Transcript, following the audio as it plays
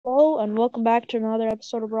Hello and welcome back to another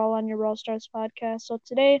episode of Brawl on your Brawl Stars podcast. So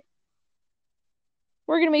today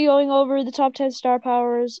we're gonna be going over the top 10 star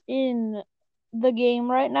powers in the game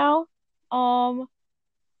right now. Um,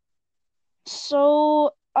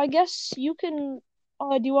 so I guess you can.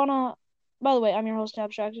 Do you wanna? By the way, I'm your host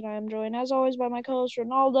Abstract, and I am joined as always by my co-host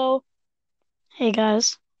Ronaldo. Hey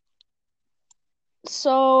guys.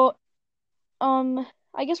 So,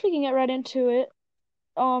 I guess we can get right into it.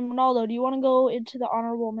 Ronaldo, do you want to go into the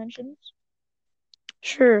honorable mentions?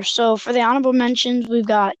 Sure. So for the honorable mentions, we've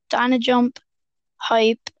got Dynajump,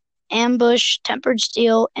 Hype, Ambush, Tempered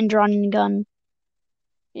Steel, and Drawn Gun.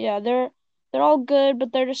 Yeah, they're all good,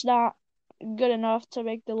 but they're just not good enough to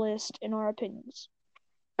make the list in our opinions.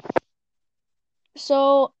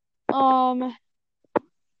 So, I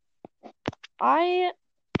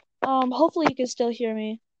hopefully you can still hear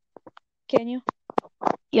me. Can you?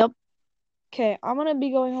 Yep. Okay, I'm gonna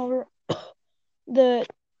be going over the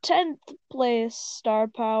 10th place star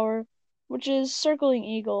power, which is Circling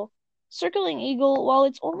Eagle. Circling Eagle, while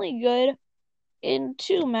it's only good in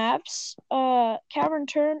two maps, Cavern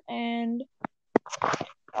Turn and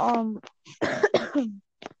um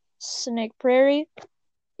Snake Prairie,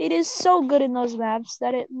 it is so good in those maps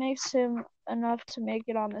that it makes him enough to make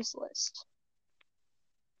it on this list.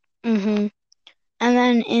 Mm-hmm. And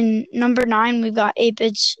then in number 9, we've got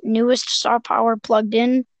 8-Bit's newest star power, Plugged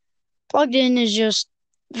In. Plugged In is just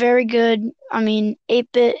very good. I mean,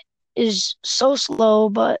 8-Bit is so slow,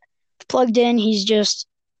 but Plugged In, he's just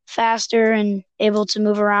faster and able to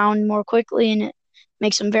move around more quickly, and it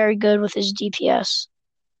makes him very good with his DPS.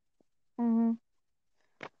 Mm-hmm.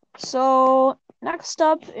 So next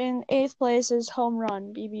up in 8th place is Home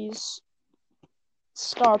Run, BB's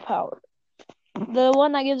star power, the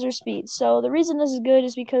one that gives her speed. So the reason this is good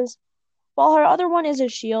is because while her other one is a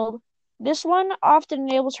shield, this one often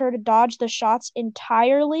enables her to dodge the shots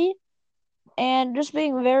entirely and just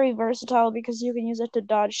being very versatile because you can use it to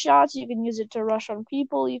dodge shots, you can use it to rush on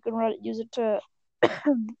people, you can use it to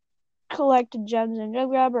collect gems in Jug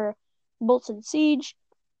Grab or bolts in Siege,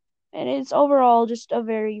 and it's overall just a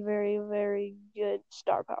very, very, very good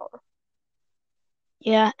star power.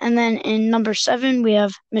 Yeah, and then in number 7, we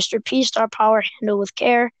have Mr. P star power, Handle with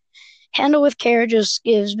Care. Handle with Care just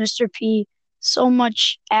gives Mr. P so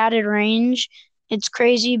much added range. It's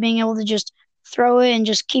crazy being able to just throw it and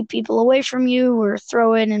just keep people away from you, or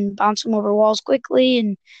throw it and bounce them over walls quickly,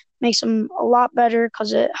 and makes him a lot better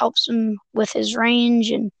because it helps him with his range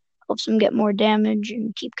and helps him get more damage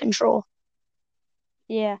and keep control.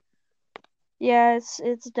 Yeah. Yeah,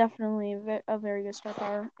 it's definitely a very good star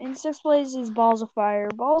power. In 6th place is Balls of Fire.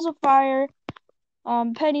 Balls of Fire,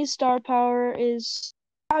 Penny's star power is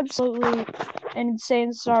absolutely an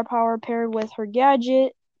insane star power paired with her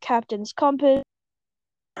gadget, Captain's Compass,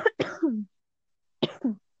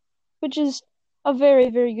 which is a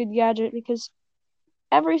very, very good gadget because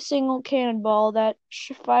every single cannonball that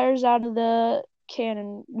fires out of the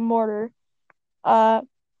cannon mortar uh,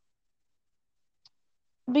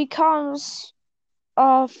 becomes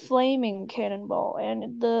a flaming cannonball,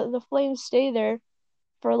 and the flames stay there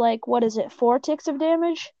for like, what is it, 4 ticks of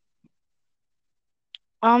damage?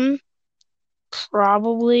 Um,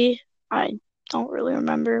 Probably. I don't really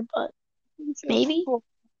remember, but maybe.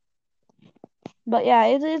 But yeah,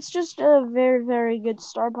 it's just a very, very good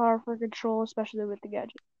star power for control, especially with the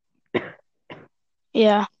gadget.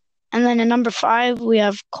 Yeah. And then in number 5, we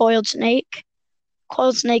have Coiled Snake.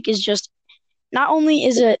 Coiled Snake is just, not only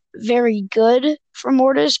is it very good for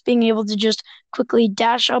Mortis, being able to just quickly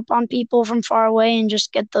dash up on people from far away and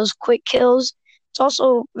just get those quick kills, it's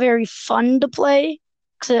also very fun to play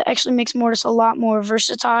because it actually makes Mortis a lot more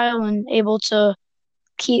versatile and able to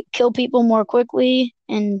kill people more quickly.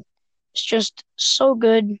 And it's just so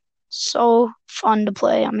good, so fun to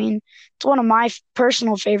play. I mean, it's one of my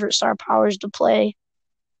personal favorite star powers to play.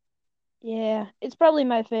 Yeah, it's probably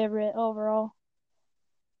my favorite overall.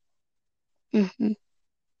 Hmm.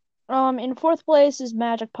 In 4th place is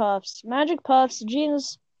Magic Puffs. Magic Puffs,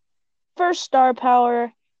 Gina's first star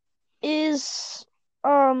power, is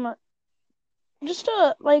just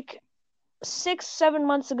like 6, 7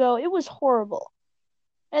 months ago, it was horrible.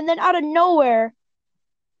 And then out of nowhere,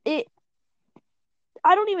 it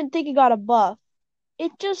I don't even think it got a buff.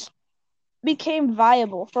 It just became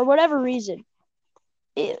viable for whatever reason.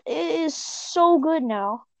 It is so good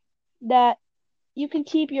now that you can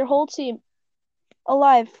keep your whole team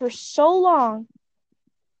alive for so long,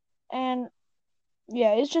 and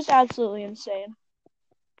yeah, it's just absolutely insane.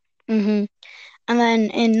 Hmm. And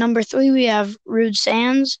then in number 3, we have Rude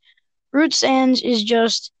Sands. Rude Sands is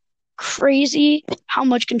just crazy how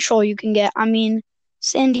much control you can get. I mean,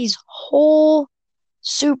 Sandy's whole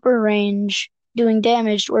super range doing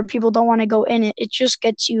damage where people don't want to go in it. It just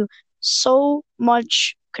gets you so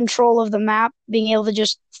much control of the map, being able to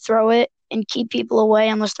just throw it and keep people away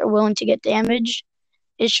unless they're willing to get damaged.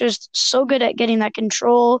 It's just so good at getting that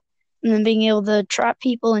control and then being able to trap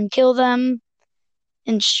people and kill them.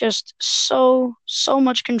 And it's just so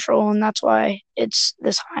much control, and that's why it's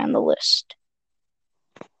this high on the list.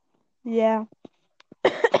 Yeah.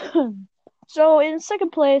 So in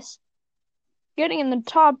second place, getting in the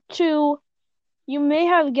top 2, you may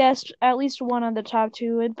have guessed at least one of the top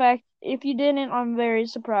 2. In fact, if you didn't, I'm very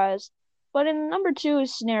surprised. But in number 2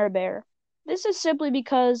 is Snare Bear. This is simply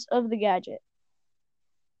because of the gadget.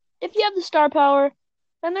 If you have the star power,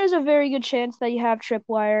 then there's a very good chance that you have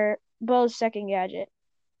Tripwire, Bo's second gadget.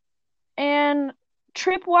 And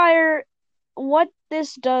Tripwire, what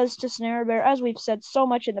this does to Snare Bear, as we've said so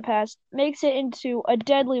much in the past, makes it into a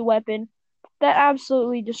deadly weapon that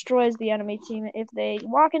absolutely destroys the enemy team if they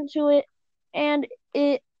walk into it, and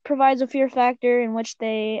it provides a fear factor in which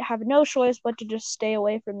they have no choice but to just stay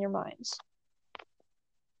away from your mines.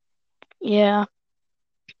 Yeah.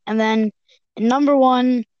 And then number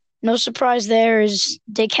 1, no surprise there, is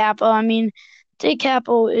DeCapo. I mean,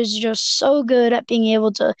 DeCapo is just so good at being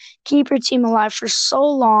able to keep your team alive for so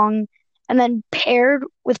long, and then paired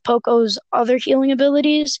with Poco's other healing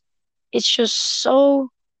abilities, it's just so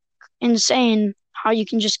insane how you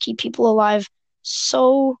can just keep people alive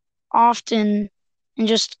so often and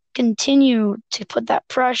just continue to put that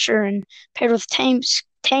pressure, and paired with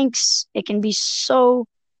tanks, it can be so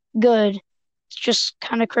good. It's just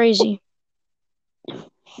kind of crazy.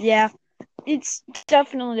 Yeah, it's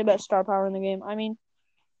definitely the best star power in the game. I mean,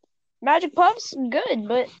 Magic Puff's good,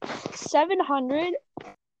 but 700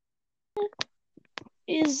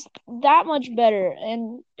 is that much better,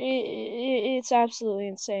 and it's absolutely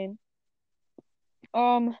insane.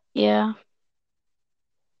 Yeah.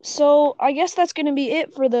 So I guess that's going to be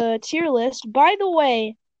it for the tier list. By the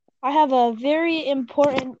way, I have a very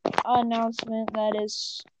important announcement that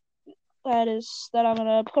I'm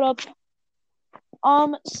going to put up.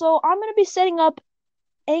 So I'm going to be setting up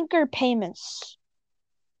Anchor payments,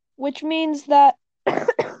 which means that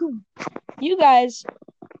you guys,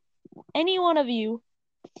 any one of you,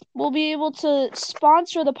 will be able to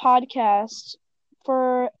sponsor the podcast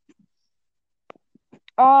for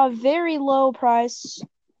a very low price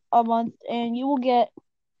a month, and you will get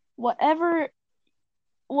whatever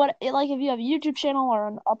like if you have a YouTube channel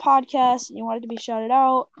or a podcast and you want it to be shouted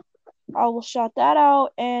out, I will shout that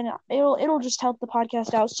out, and it'll just help the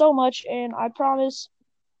podcast out so much. And I promise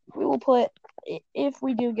we will put, if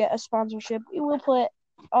we do get a sponsorship, we will put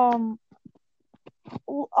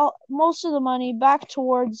most of the money back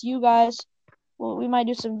towards you guys. We might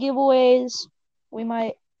do some giveaways. We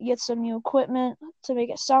might get some new equipment to make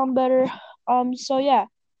it sound better. So yeah.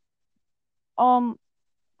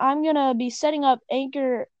 I'm gonna be setting up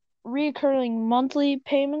Anchor reoccurring monthly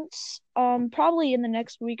payments, probably in the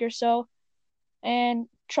next week or so. And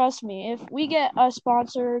trust me, if we get a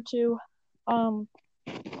sponsor or two,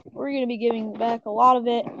 we're gonna be giving back a lot of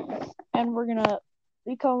it, and we're gonna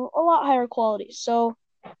become a lot higher quality. So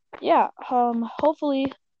yeah,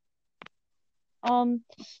 hopefully,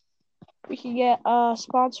 we can get a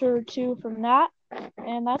sponsor or two from that,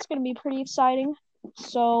 and that's gonna be pretty exciting.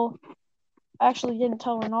 So I actually didn't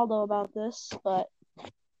tell Ronaldo about this, but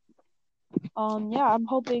yeah, I'm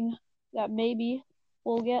hoping that maybe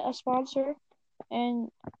we'll get a sponsor.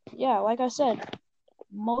 And yeah, like I said,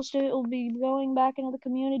 most of it will be going back into the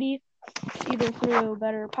community, either through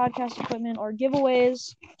better podcast equipment or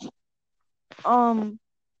giveaways. And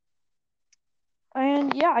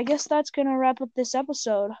yeah, I guess that's gonna wrap up this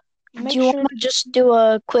episode. Do you want to just do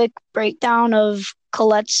a quick breakdown of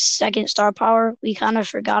Colette's second star power? We kind of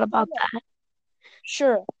forgot about that.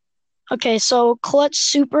 Sure. Okay, so Colette's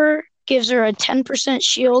super gives her a 10%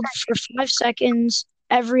 shield for 5 seconds.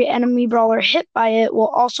 Every enemy brawler hit by it will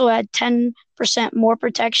also add 10% more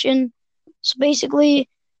protection. So basically,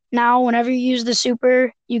 now whenever you use the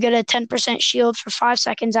super, you get a 10% shield for 5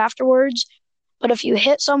 seconds afterwards. But if you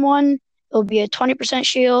hit someone, it'll be a 20%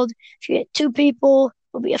 shield. If you hit 2 people,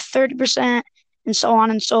 it'll be a 30%, and so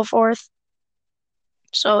on and so forth.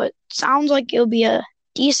 So it sounds like it'll be a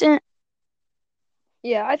decent.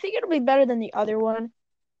 Yeah, I think it'll be better than the other one.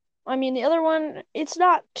 I mean, the other one, it's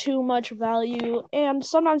not too much value, and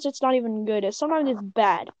sometimes it's not even good. Sometimes it's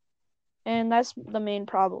bad, and that's the main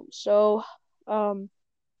problem. So, other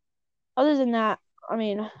than that, I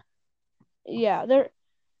mean, yeah,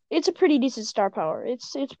 it's a pretty decent star power.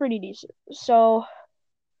 It's pretty decent. So,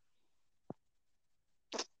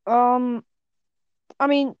 I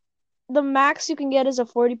mean, the max you can get is a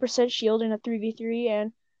 40% shield in a 3v3,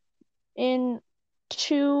 and in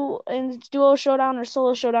duo showdown or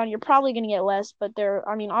solo showdown, you're probably gonna get less, but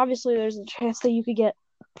obviously there's a chance that you could get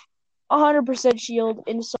 100% shield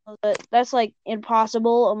in solo. That's like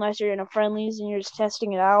impossible unless you're in a friendlies and you're just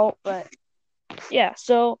testing it out. But yeah,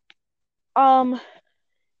 so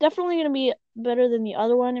definitely gonna be better than the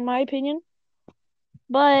other one in my opinion.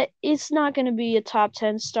 But it's not gonna be a top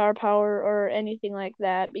 10 star power or anything like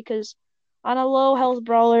that, because on a low health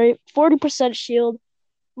brawler, 40% shield,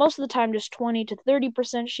 most of the time just 20 to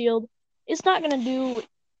 30% shield, it's not gonna do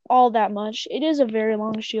all that much. It is a very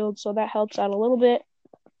long shield, so that helps out a little bit.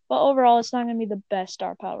 But overall, it's not going to be the best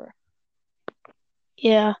star power.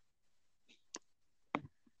 Yeah. I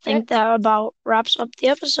think that about wraps up the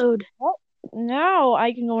episode. Well, now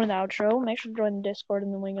I can go into the outro. Make sure to join the Discord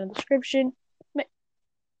in the link in the description.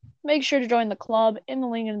 Make sure to join the club in the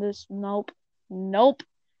link in this. Nope.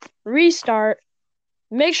 Restart.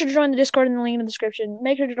 Make sure to join the Discord in the link in the description.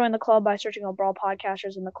 Make sure to join the club by searching on Brawl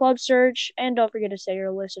Podcasters in the club search. And don't forget to say you're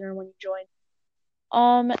a listener when you join.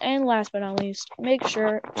 And last but not least, make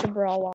sure to Brawl